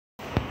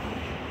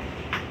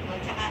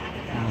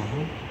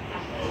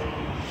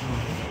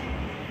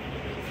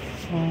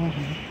Yes!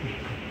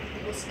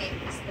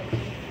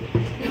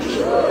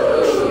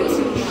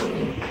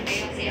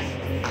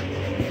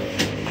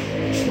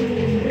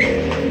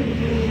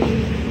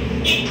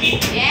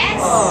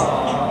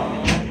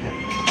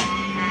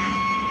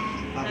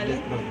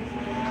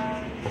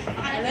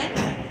 Alin?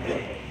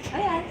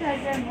 Ayan,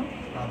 charger mo.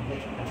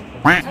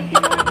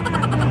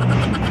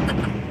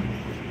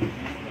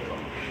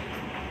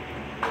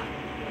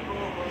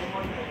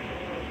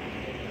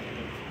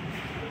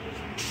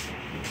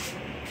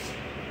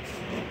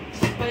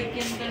 Spike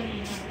yan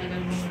kanina. Tagal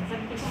mo.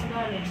 Saan ko saan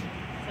galing?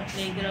 Sa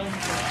playground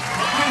ko.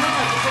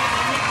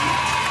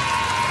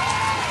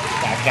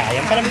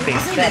 Gagayan pa ng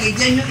face.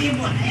 Nagigyan yung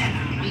ibon. Ayan,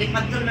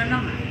 lipad doon na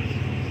naman.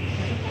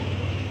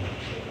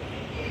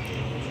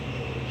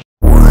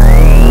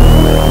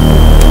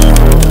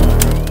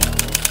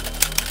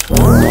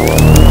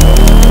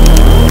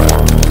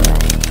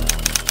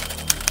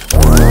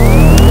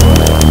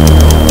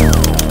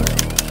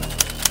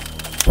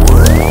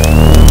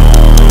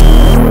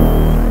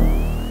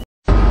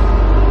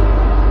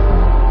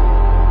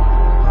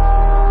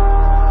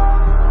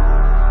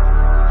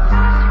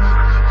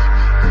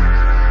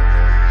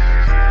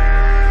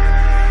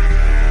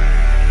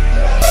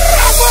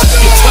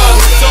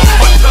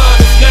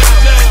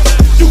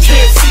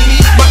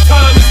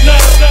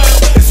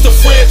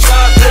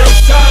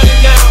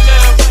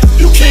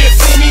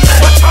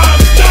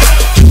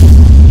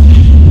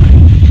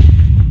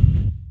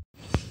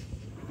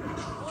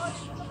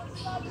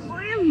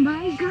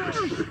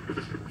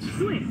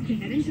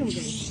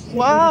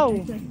 Wow!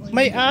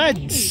 May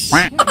ads!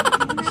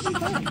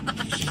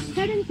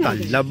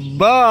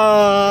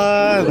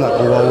 Talaban!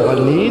 Nakuha ko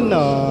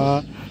kanina.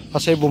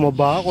 Kasi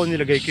bumaba ako,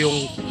 nilagay ko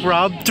yung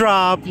crab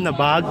trap na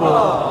bago.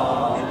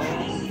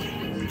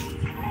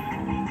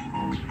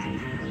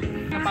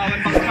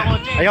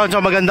 Ayun,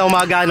 so magandang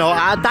umaga, no?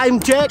 Time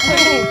check!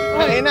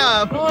 Ayun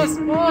na. Boss!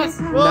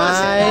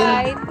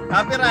 9.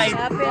 Copyright.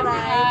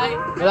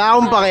 Wala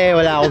akong pake,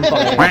 wala akong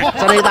pake.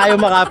 Sanay tayo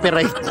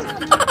makapiright.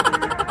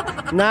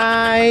 9,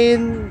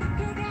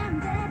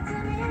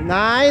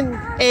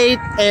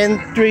 8,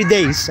 and 3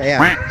 days.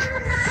 Ayan.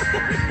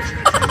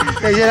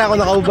 Kasi na ako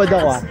nakaubad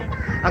ako ah.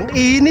 Ang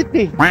init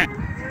eh.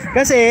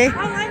 Kasi,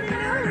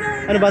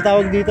 ano ba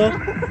tawag dito?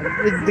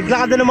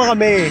 Naglakad na naman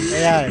kami.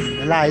 Ayan,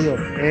 malayo.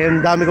 Eh, ang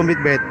dami kong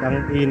bitbit.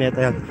 Ang init.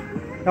 Ayan.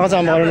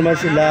 Nakasama ko na naman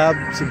si Lab,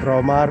 si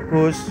Bro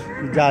Marcus,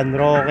 si John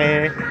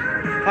Roque,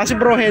 si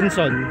Bro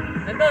Henson.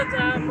 Nandun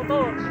sa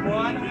motor.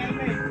 Buha ng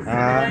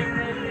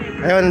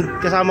Ayun,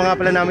 kasama nga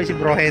pala namin si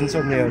Bro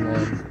Henson ngayon.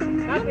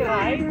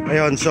 Copyright?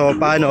 Ayun, so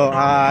paano,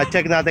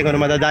 check natin kung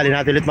ano madadali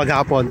natin ulit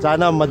maghapon.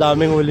 Sana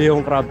madaming huli yung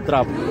crab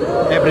trap.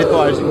 Every 2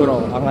 hours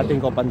siguro, ang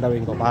ating ko,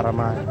 pandawin ko para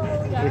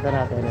makita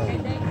natin.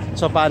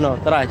 So paano,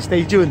 tara,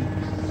 stay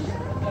tuned.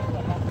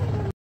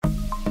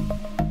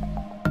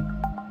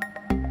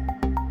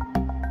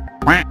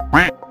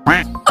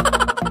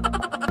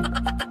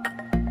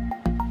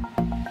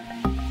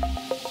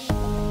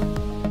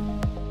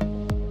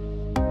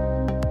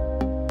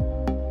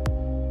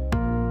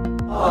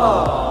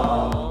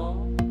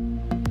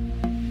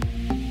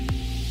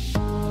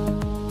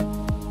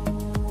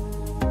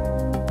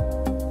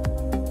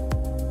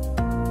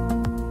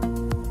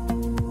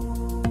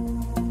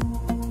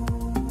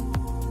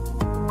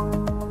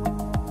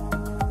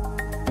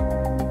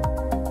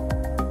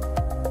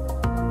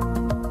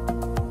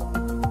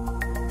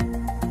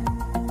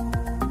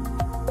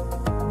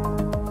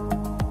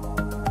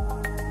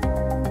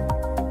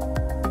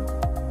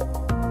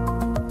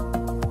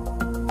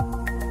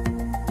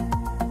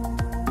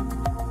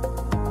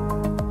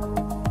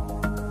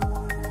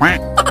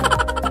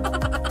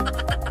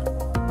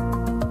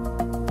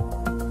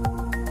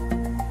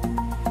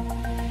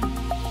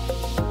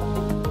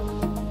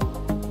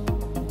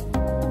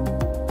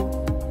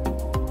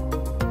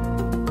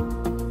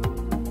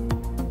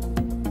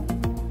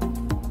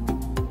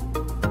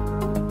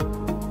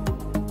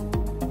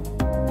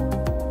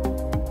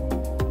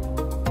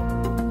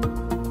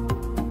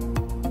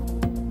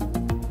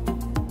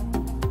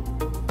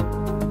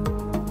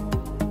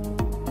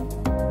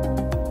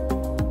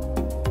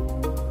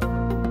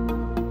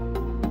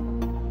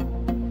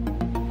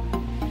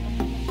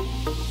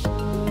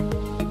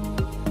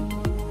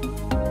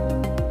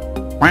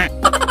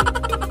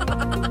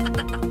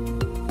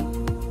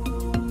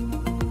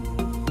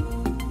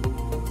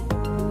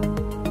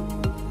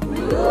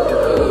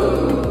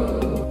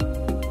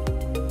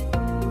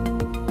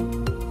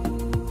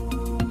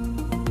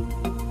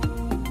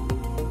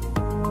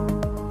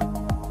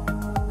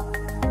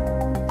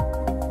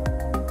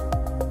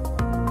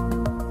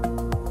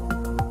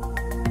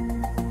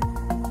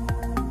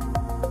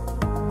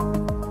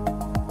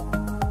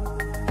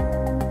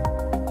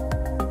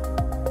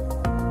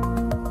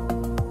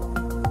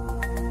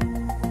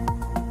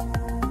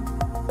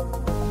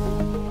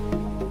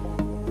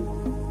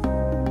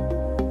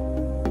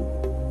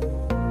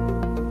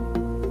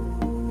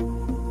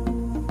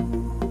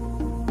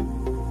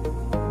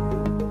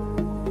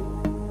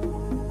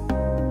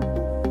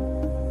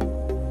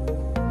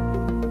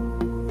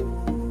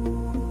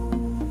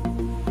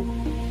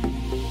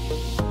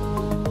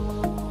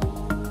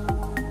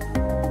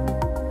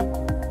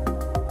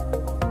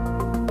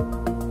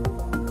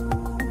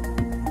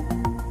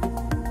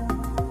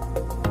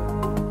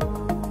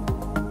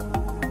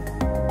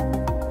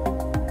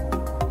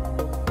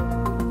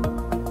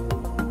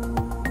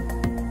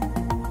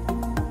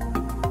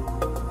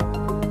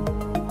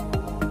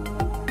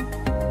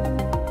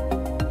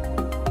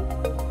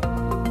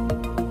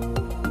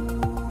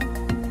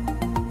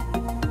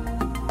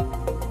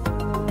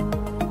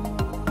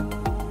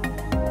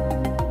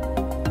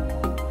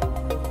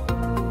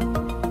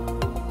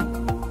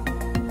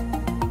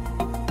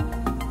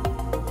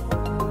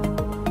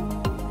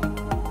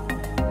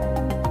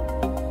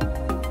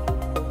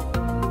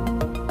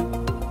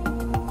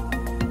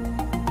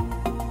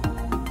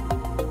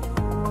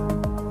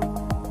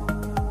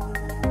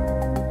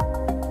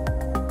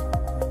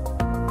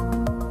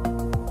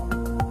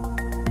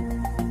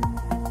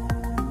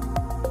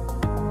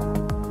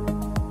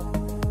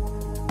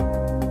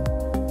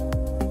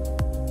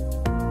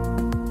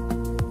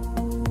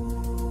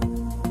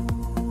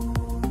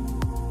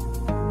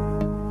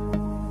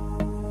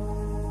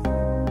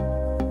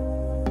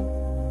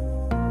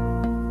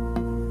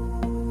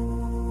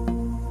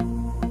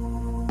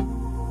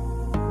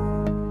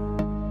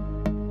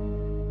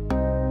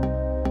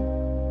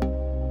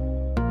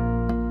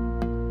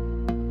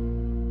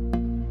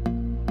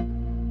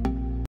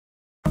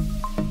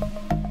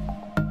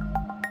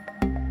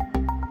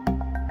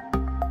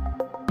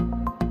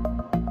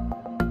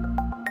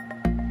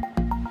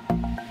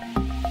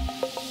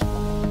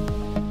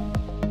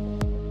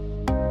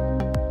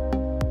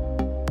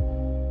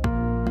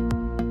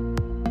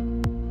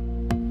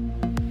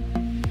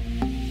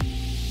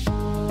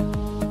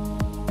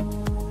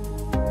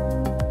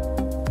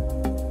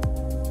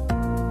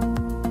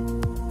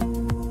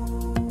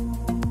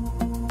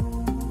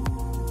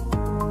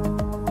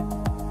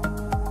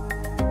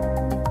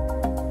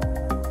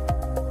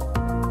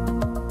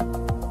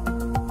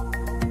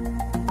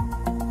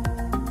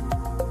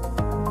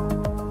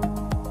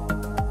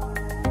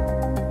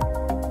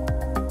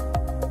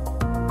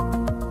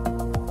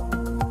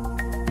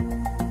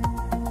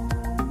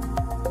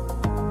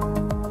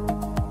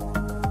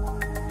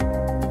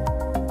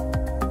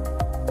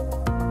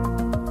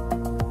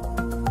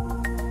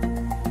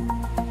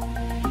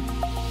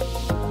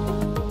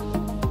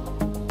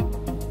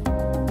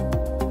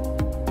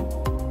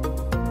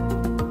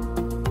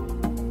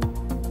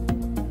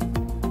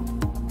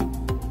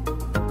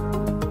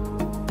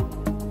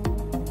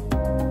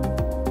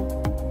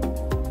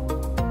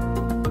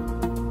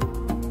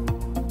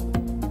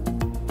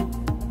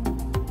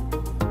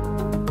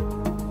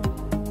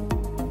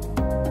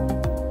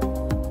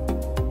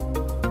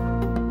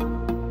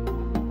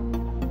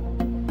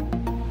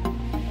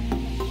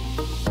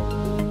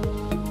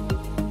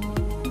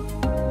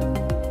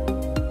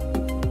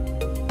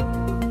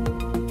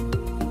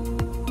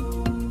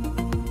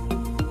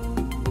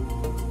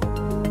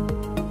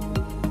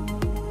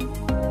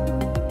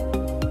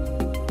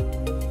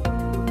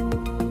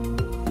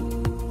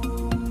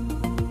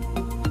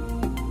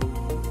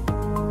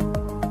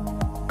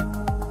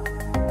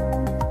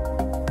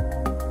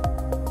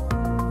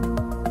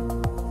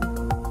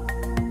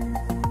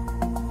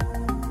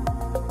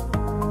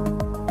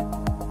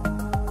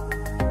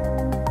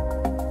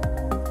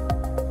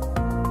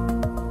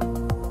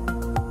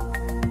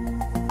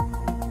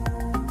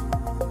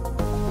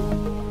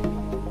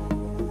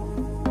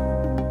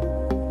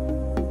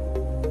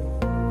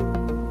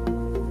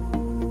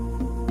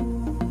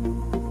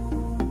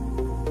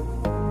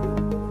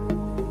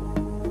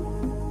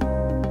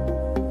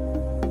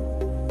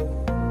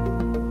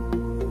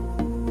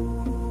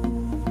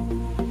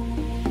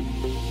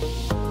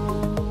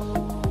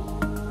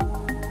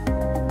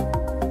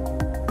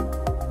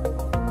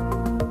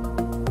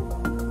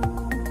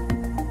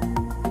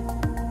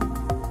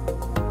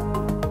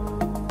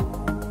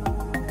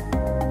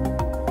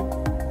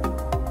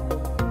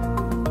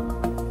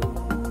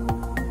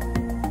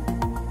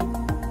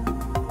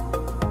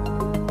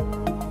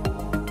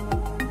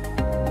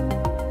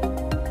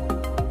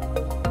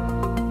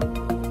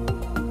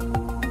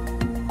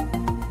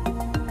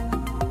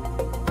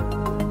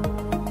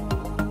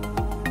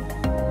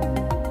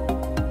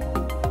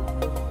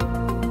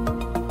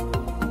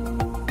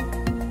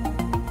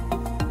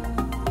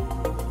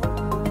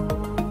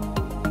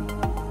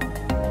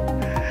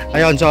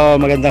 Ayun, so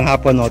magandang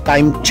hapon, no?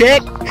 Time check!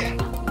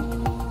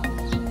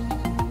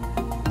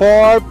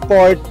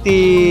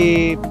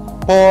 4:44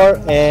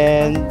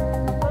 and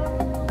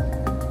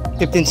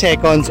 15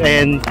 seconds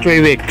and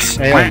 3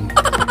 weeks. Ayun.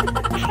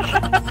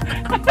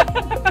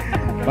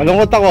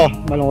 Malungkot ako.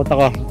 Wala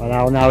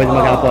akong nahuli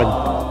maghapon.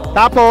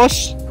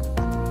 Tapos,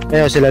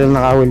 ayun, sila lang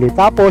nakahuli.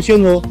 Tapos,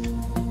 yun, no?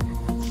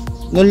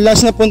 Nung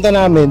last na punta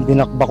namin,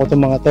 dinakba ko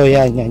itong mga to.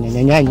 Yan. Yan,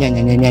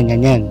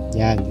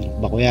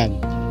 dinakba ko yan.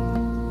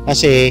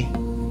 Kasi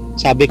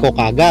sabi ko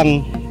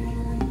kagang,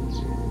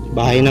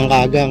 bahay ng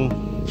kagang.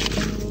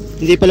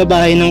 Hindi pala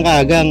bahay ng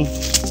kagang,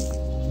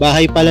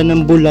 bahay pala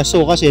ng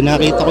bulaso. Kasi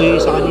nakita ko yung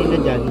isa kanina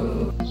dyan.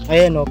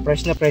 Ayan o,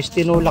 fresh na fresh.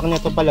 Tinulak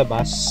niya to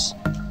palabas.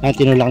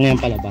 Tinulak niya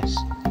yung palabas.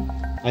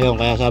 Ayun,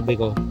 kaya sabi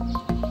ko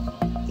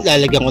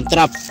lalagyan ko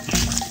trap.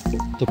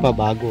 Ito pa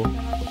bago.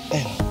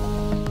 Ayun,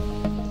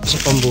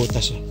 sa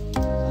pambutas.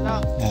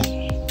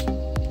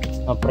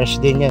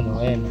 Fresh din yan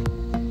o. Ayan,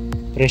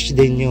 fresh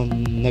din yun.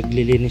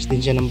 Naglilinis din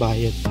siya ng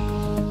bayad.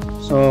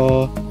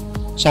 So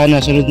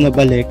sana sunod na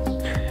balik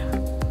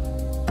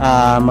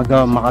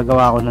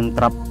makagawa ko ng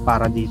trap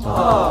para dito.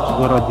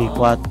 Siguro di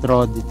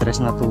 4, di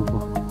 3 na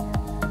tubo.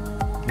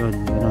 Yun,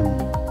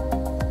 ganun.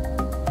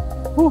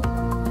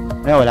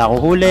 Ayan, wala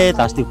akong huli.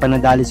 Tapos di pa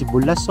nadali si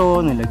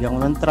bulaso. Nilagyan ko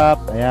ng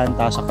trap. Ayan,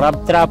 tapos sa crab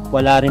trap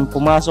wala rin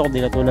pumasok. Di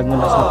katulad ng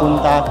last na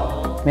punta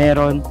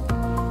meron.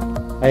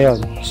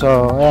 Ayun,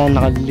 so ayan,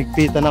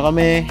 nakaligpitan na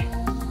kami.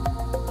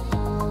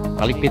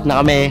 Nakaligpit na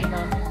kami.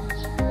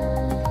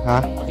 Ha?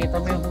 Pakita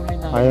mo yung huli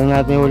na. Ayaw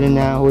natin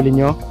huli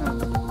nyo.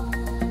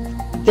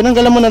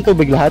 Tinanggalan mo ng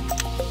tubig lahat?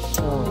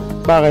 Oo.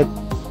 Bakit?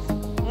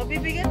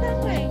 Mabibigyan na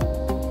ko eh.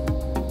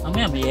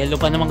 Mamaya, may yellow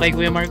pa naman kay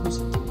Kuya Marcos.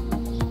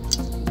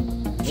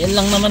 Yan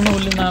lang naman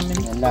huli namin.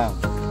 Yan lang.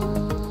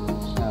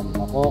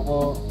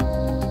 Makoko.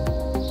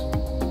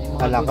 May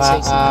mga Palaka, good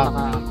size na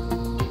palaka.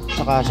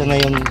 Saka siya na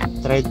yung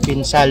thread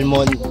pin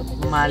salmon.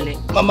 Mamali.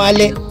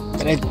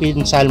 Thread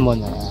pin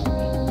salmon.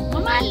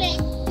 Mamali.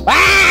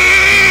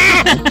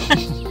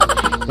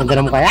 Ganda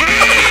na mo kaya.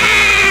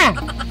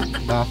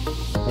 Diba?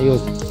 Ayun.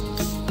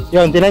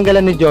 Yun,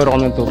 tinanggalan ni Joro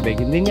ng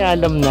tubig. Hindi niya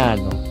alam na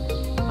ano.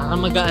 Baka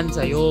magaan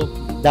sa'yo.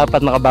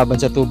 Dapat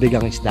nakababad sa tubig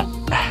ang isda.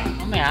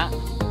 Mamaya.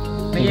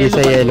 Hindi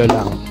sa yelo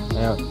lang.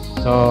 Ayun.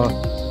 So,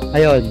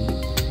 ayun.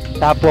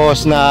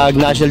 Tapos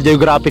nag-National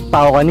Geographic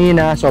pa ako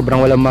kanina.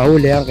 Sobrang walang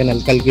mahuli.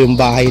 Kinalkal ko yung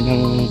bahay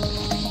ng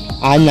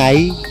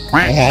anay.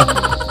 Ayan.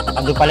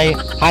 Andun pala yung,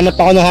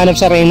 hanap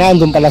sa Reyna.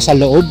 Andun pala sa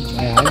loob.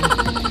 Ayan.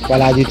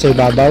 Wala dito sa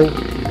ibabaw.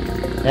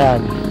 Ayan.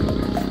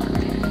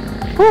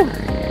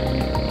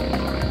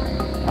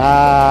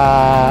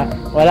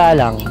 Wala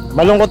lang.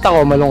 Malungkot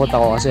ako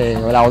kasi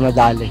wala akong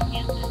nadali.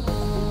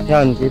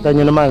 Yan, kita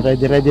nyo naman,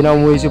 ready na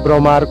umuwi si Bro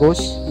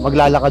Marcos.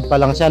 Maglalakad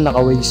pa lang siya,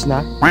 naka-waze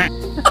na.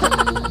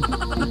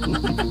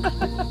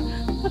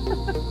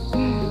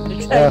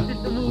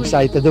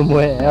 Excited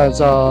umuwi. Ayan,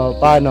 so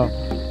paano?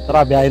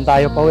 Tara, biyahin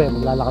tayo pa uwi.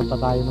 Maglalakad pa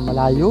tayo ng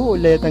malayo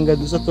ulit,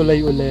 hanggang doon sa tulay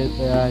ulit.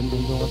 Ayan,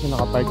 doon kasi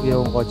nakapark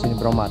yung kotse ni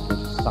Bro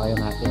Marcos.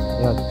 Sakyan natin.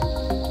 Ayan.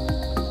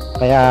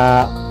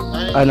 Kaya,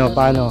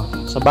 paano?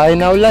 Sa bahay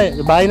na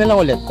lang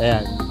ulit.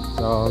 Ayan.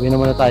 So, uwi na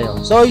muna tayo.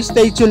 So,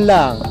 stay tuned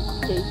lang.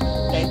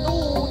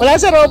 Wala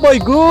sa Roboy.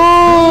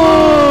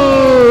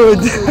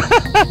 Good!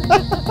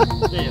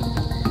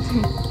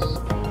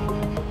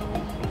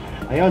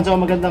 Ayun, so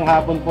magandang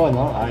hapon po,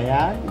 no?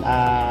 Ayan.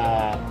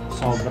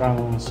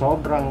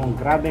 Sobrang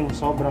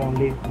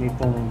late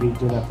nitong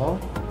video na to.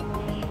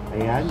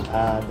 Ayan.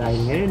 Dahil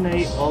ngayon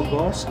ay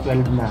August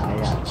 12 na.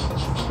 Ayan.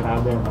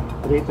 Grabe.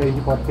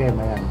 3:24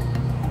 p.m. Ayan.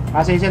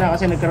 Kasi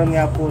nagkaroon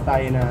nga po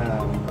tayo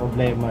ng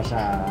problema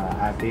sa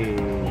ating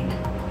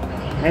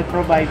net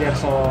provider.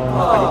 So,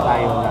 napalit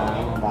tayo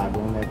ng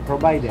bagong net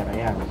provider.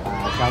 Ayan.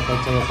 Shoutout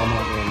sa iyo,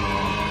 Panoorin.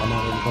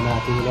 Panoorin ko na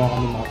tinulungan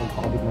kami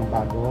makapagpakabit ng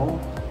bagong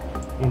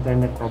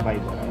internet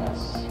provider.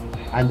 Yes.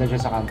 Under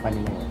siya sa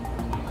company na yun.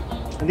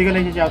 Hindi ko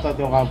na siya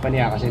shoutout yung company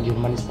kasi hindi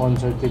naman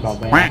sponsored ito.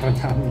 Bayaran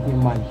namin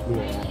yung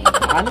monthly.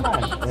 Ano man?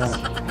 Ayan.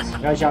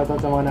 Kaya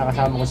shoutout sa mga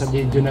nakasama ko sa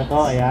video na to.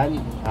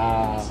 Ayan.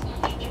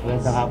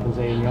 Magandang hapon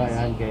sa inyo.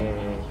 Ayan. Kay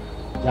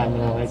John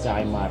Roque at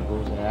kay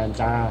Marcos. Ayan.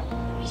 Tsaka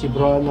si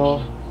Bruno.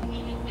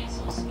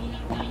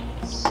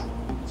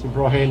 Si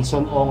Bro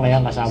Henson Ong.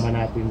 Ayan. Kasama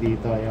natin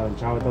dito. Ayan.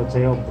 Shoutout sa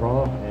iyo,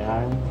 bro.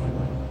 Ayan.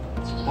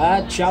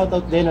 At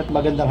shoutout din at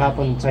magandang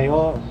hapon sa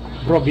iyo,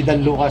 Bro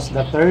Bidan Lucas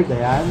III.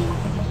 Ayan.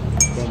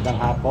 Magandang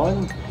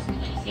hapon.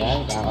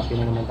 Ayan, kakape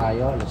na naman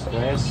tayo. Alas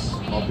 3,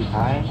 coffee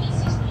time.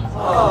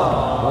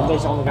 One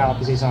days ako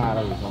magkakape sa isang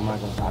araw.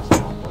 Umagang sa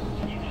hapon.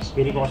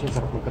 Pili ko kasi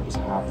sarap magkape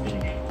sa hapon.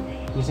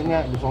 Minsan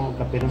nga, gusto ko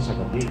magkape rin sa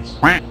gabi.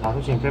 Ako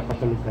siyempre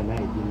patulog ka na,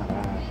 hindi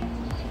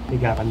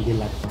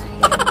naka-higakandilat.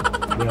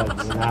 Ayan,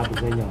 hinahapon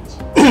sa inyo.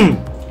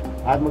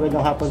 At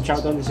magandang hapon,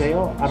 shoutout din sa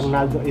iyo,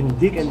 Arnaldo and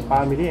Dick and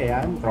family.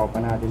 Ayan,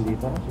 tropa natin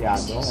dito, si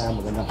Adong. Ayan,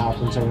 magandang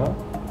hapon sa iyo.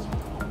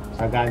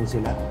 Sagaan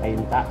sila,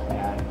 Kainta.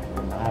 Ayan,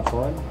 magandang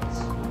hapon.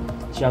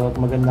 Shoutout,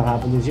 magandang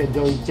hapon din siya,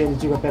 Joey Chen,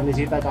 Chico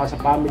Pernicita, at sa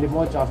family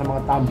mo, at sa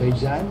mga tambay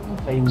dyan,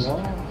 sa inyo.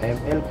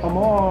 ML pa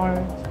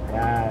more.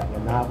 Yan,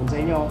 gandang hapon sa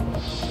inyo.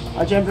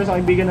 At syempre sa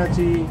kaibigan natin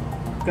si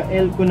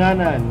Kael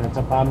Kunanan at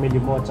sa family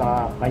mo at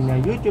sa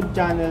kanyang YouTube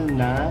channel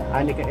na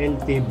Anika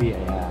LTV.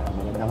 Ayan,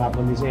 magandang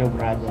hapon din sa iyo,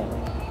 brother.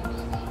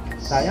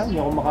 Sayang,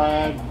 hindi ako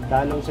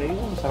makadalaw sa iyo.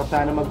 Sarap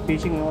sana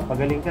mag-fishing, no?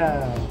 Pagaling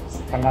ka,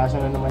 pangkaso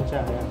na naman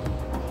siya. Ayan,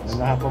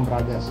 magandang hapon,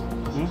 brother.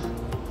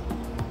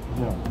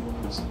 No.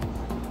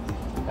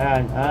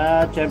 Ayan,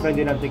 at syempre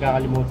hindi natin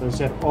kakalimutan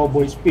Sir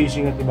Oboy's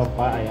Fishing at iba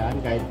pa. Ayan,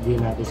 kahit di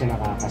natin siya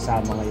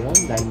nakakasama ngayon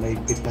dahil may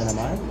tip na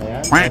naman.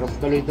 Ayan, pero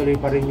tuloy-tuloy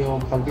pa rin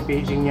yung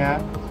pag-fishing niya.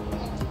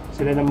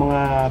 Sila ng mga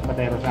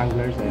pateros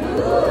anglers. Ayan,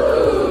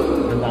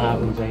 magandang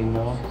hapon sa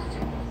inyo.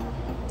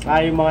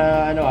 Yung mga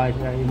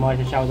yung mga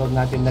shoutout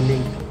natin na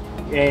link,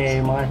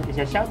 yung mga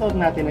shoutout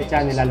natin na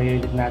channel, lalagay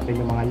ulit natin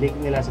yung mga link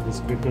nila sa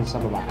description sa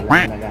baba.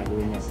 Alam na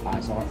gagawin niya.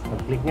 Pasok,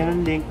 pag-click niyo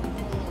ng link,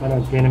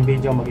 manood kayo ng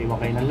video, mag-iwan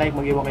kayo ng like,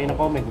 mag-iwan kayo ng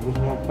comment, kung gusto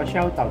nyo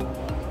pa-shoutout,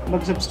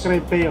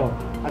 mag-subscribe kayo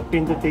at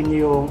pindutin nyo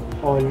yung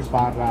all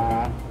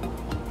para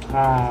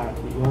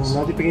yung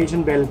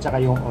notification bell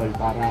tsaka yung all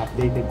para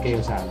updated kayo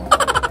sa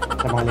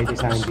mga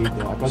latest namin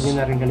video. At huwag nyo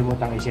na rin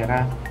kalimutang i-share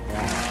ha.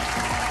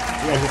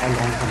 I-alok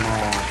lang sa mga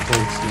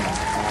posts nila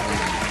para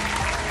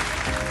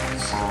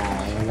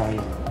yun lang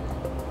yun,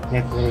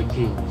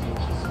 networking,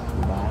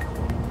 diba?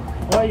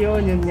 Oh,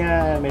 yun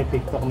nga, may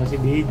TikTok na si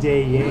BJ,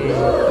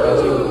 yeah.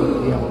 Kasi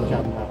hindi ako siya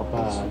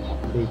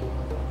nakapag-update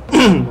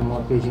ng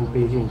mga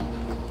fishing.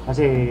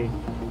 Kasi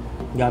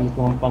gamit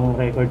ko ang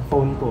pang-record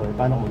phone ko,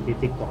 paano kung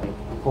mag-TikTok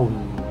phone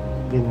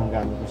din ang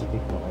gamit ko sa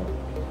TikTok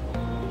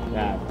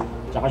Yan.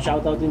 Tsaka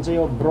shoutout din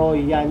sa'yo, bro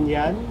Yan,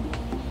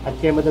 at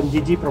kay Madam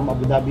Gigi from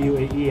Abu Dhabi,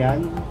 UAE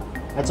yan.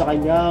 At sa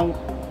kanyang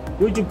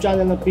YouTube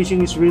channel na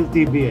Fishing is Real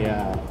TV,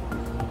 ayan.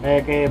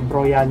 Kay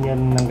bro Yan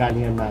nang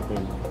galingan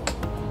natin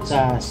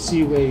sa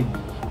Seaway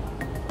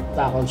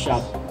Tackle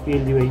Shop,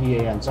 Field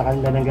UAE, ayan. Sa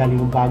kanila nang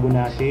galing yung bago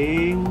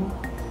nating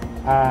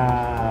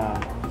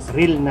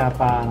reel na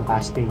pang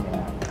casting,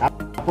 ayan.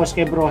 Tapos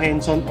kay Bro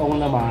Henson Ong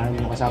naman,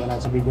 yung kasama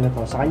natin sa video na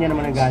to, sa kanya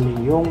naman nang galing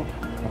yung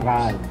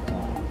rod.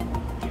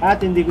 At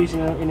hindi ko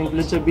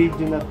in-include sa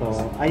video na to,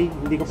 ay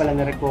hindi ko pala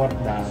na-record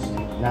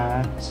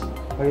na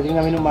pagdating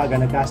namin umaga,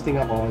 nag-casting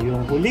ako,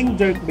 yung huling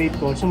jerkbait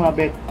ko,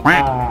 sumabit.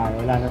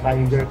 Wala na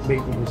tayong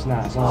jerkbait, ubus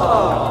na. So,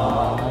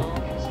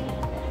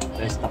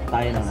 restock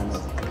tayo ng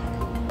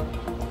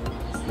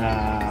na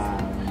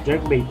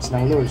jerkbaits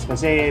ng lures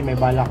kasi may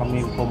bala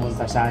kami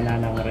pumunta sana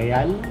ng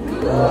Real.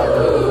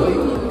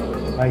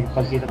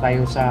 Pagkita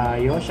tayo sa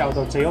iyo,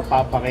 shoutout sa iyo,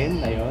 Papa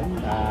Ken, ayun.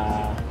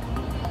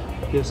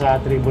 Yung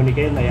sa tribo ni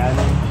Ken, ayan.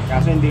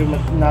 Kaso hindi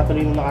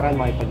natuloy nung nakaraan,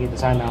 makipagkita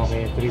sana ako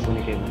kay tribo ni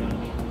Ken.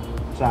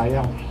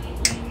 Sayang.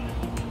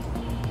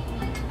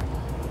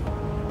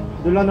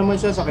 Doon lang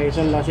naman siya, sa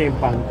Quezon lang siya yung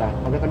Panta.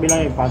 Magkatabi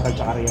lang yung Panta at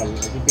saka Real.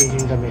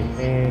 Nag-fishing kami.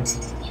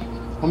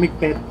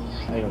 Humigpit.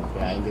 Ayun,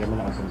 kaya hindi kami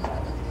nakapunta.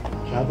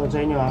 Shoutout sa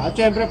inyo ha. At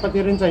syempre,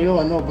 pati rin sa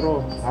iyo,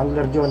 bro,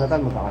 Angler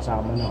Jonathan,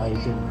 magkakasama na kayo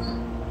dyan.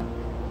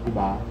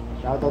 Diba?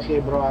 Shoutout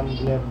kay bro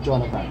Angler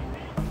Jonathan.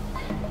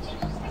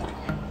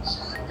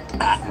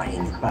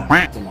 Mainit pa.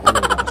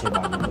 Tumakulog kasi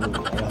bago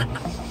malulog. Ayun.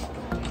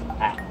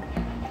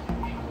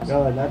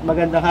 Yun, at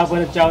magandang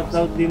hapon at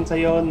shoutout din sa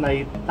iyo,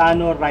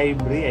 Naitano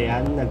Ribery.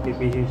 Ayan,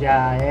 nagpipishing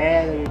siya.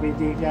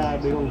 Nagpipishing siya.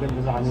 Bigong ganda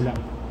sa kanila.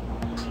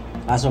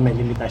 Kaso may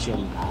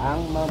limitasyon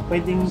ang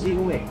pwedeng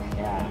iuwi.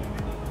 Ayan.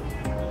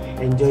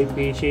 Enjoy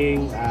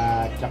fishing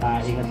at saka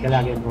ingat ka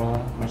lagi, bro.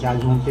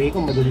 Masyadong mong tingin ko,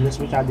 madulas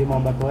masyado yung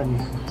mga batuan.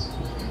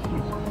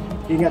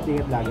 Ingat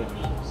lagi.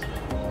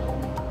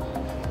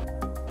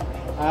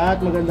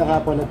 At magandang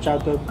hapon at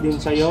shoutout din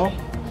sa'yo,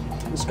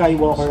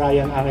 Skywalker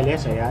Ryan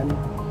Angeles. Ayan,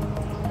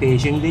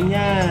 fishing din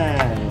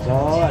yan.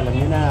 So, alam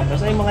nyo na.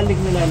 Basta yung mga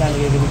link nila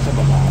ilalagay din sa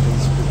baba.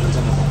 Description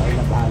sa baba. Kayo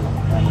na bahala.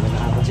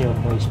 Magandang hapon sa'yo,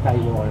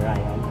 Skywalker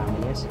Ryan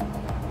Angeles.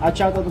 At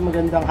shoutout at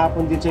magandang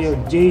hapon din sa'yo,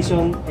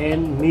 Jason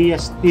and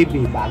Mia's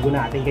TV. Bago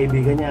nating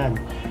kaibigan yan.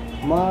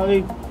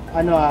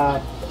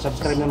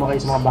 Subscribe naman kayo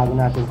sa mga bago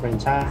nating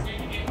friends, ha?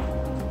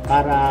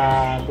 Para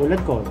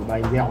tulad ko,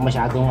 diba? Hindi ako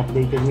masyadong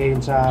updated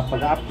ngayon sa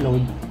pag-upload.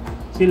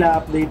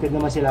 Sila updated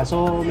naman sila.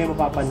 So may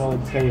mapapanood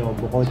kayo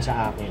bukod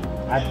sa akin.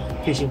 At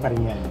fishing pa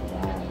rin yan.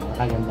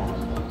 Makagandahan.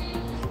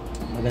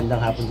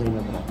 Magandang hapon sa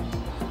inyo, bro.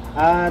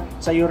 At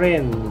sa iyo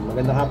rin,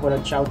 magandang hapon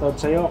at shoutout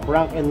sa iyo,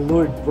 Frank and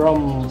Lord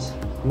from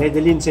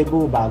Medellin,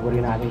 Cebu. Bago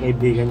rin natin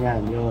kaibigan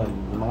yan. Yun.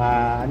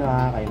 Mga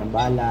kayo ng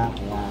bala.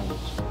 Ayan.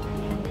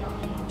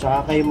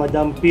 Tsaka kay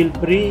Madam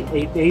Pilpri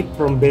 88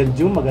 from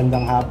Belgium,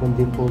 magandang hapon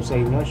din po sa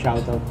inyo,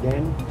 shoutout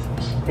din.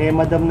 Kay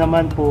Madam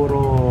naman,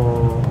 puro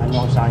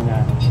sa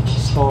kanya,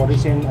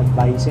 stories and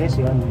advices,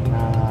 yun,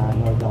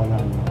 nanood ako na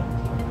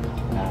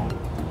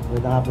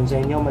magandang hapon sa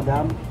inyo,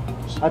 Madam.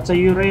 At sa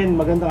iyo rin,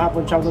 magandang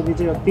hapon, shoutout din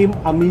sa inyo, Team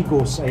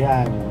Amigos,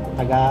 ayan,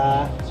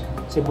 taga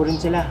Cebu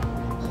rin sila.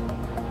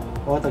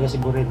 Taga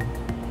Cebu rin.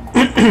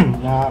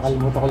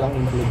 Nakakalimutan ko lang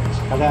include,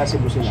 taga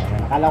Cebu sila.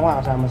 Akala ko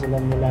kasama sila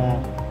nila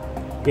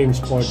Game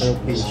Sporter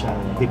Official,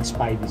 Big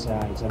Spidey sa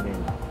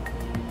Isabela.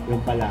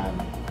 Yung pala,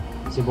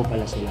 Cebu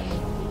pala sila.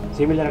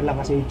 Similar lang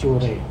kasi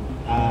itsura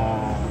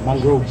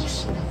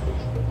mangroves.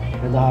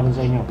 Magandang hapon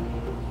sa inyo.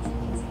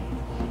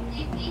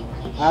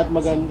 At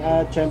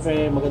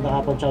syempre magandang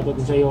hapon, shoutout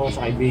din sa iyo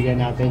sa kaibigan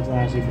natin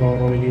sa si Bro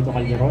Roelito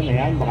Calderon.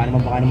 Ayan, baka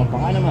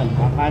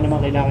naman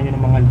kailangan nyo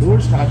ng mga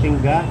lures,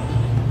 nakatingga,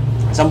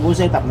 10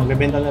 setup,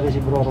 nagbebenta na rin si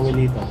Bro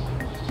Roelito.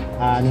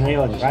 Ano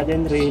ngayon, rod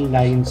and reel,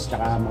 lines,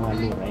 tsaka mga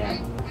lure. Ayan,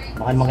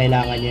 baka naman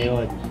kailangan nyo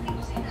yun.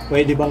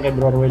 Pwede bang kay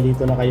Bro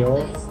Roelito na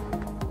kayo?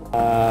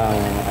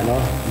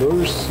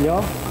 Lures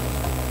nyo?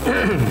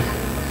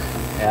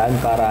 Ayan,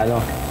 para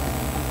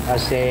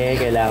kasi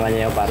kailangan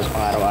niya para sa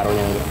pang-araw-araw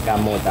niyang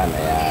gamutan.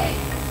 Ayan.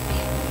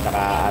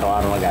 Saka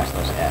araw-araw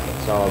magastos. Ayan.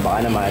 So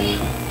baka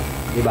naman,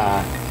 di ba,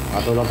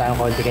 matulong tayong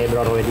konti kay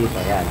Bro Roy dito.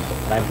 Ayan.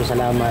 Maraming po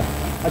salamat.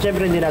 At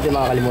syempre hindi natin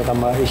makakalimutan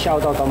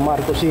i-shoutout ang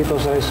Marcosito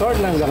sa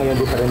resort. Hanggang ngayon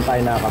di pa rin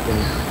tayo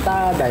nakakapunta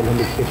dahil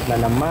humigpit na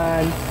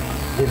naman.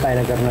 Hindi tayo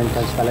nagkaroon ng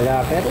chance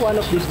talaga. Pero one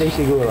of these days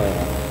siguro.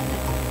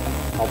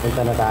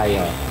 Mapunta na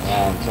tayo.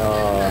 Ayan. So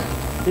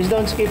please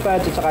don't skip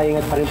at saka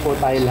ingat pa rin po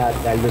tayo lahat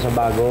dahil doon sa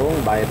bagong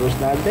virus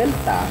na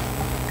Delta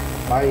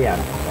variant.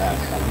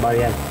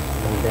 Variant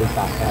ng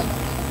Delta.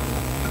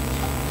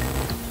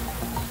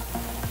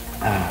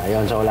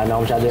 Ayun, so wala na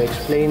akong masyado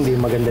explain. Di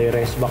maganda yung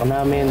resbak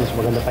namin. Mas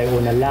maganda pa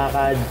yung unang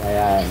lakad.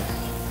 Ayan.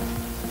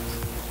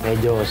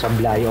 Medyo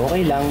sablay.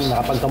 Okay lang.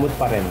 Nakapagkamot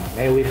pa rin.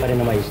 May uwi pa rin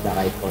na maisda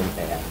kahit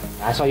konti.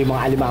 Kaso yung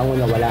mga alimango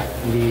na wala,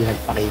 hindi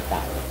nagpakita.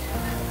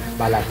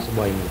 Bala sa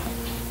buhay nila.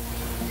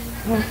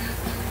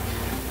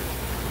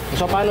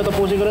 So paano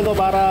tapusin ko na to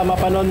para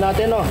mapanood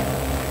natin, no?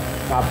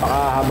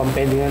 Napakahabang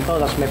pending na to.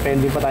 Tapos may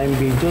pending pa tayong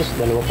videos.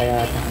 Dalawa pa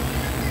yata.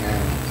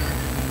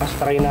 Mas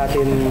try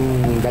natin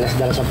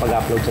dalas-dalas ang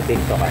pag-upload sa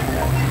TikTok.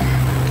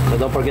 So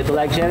don't forget to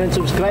like, share, and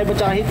subscribe. At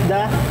saka hit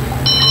the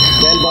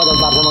bell button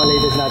para sa mga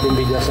latest natin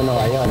videos.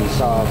 Ayun.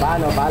 So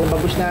paano? Paalam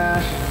bagus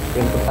na.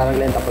 Yung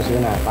pagtaraglen tapos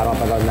yun na. Para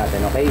mapanood natin.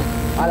 Okay?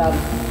 Paalam.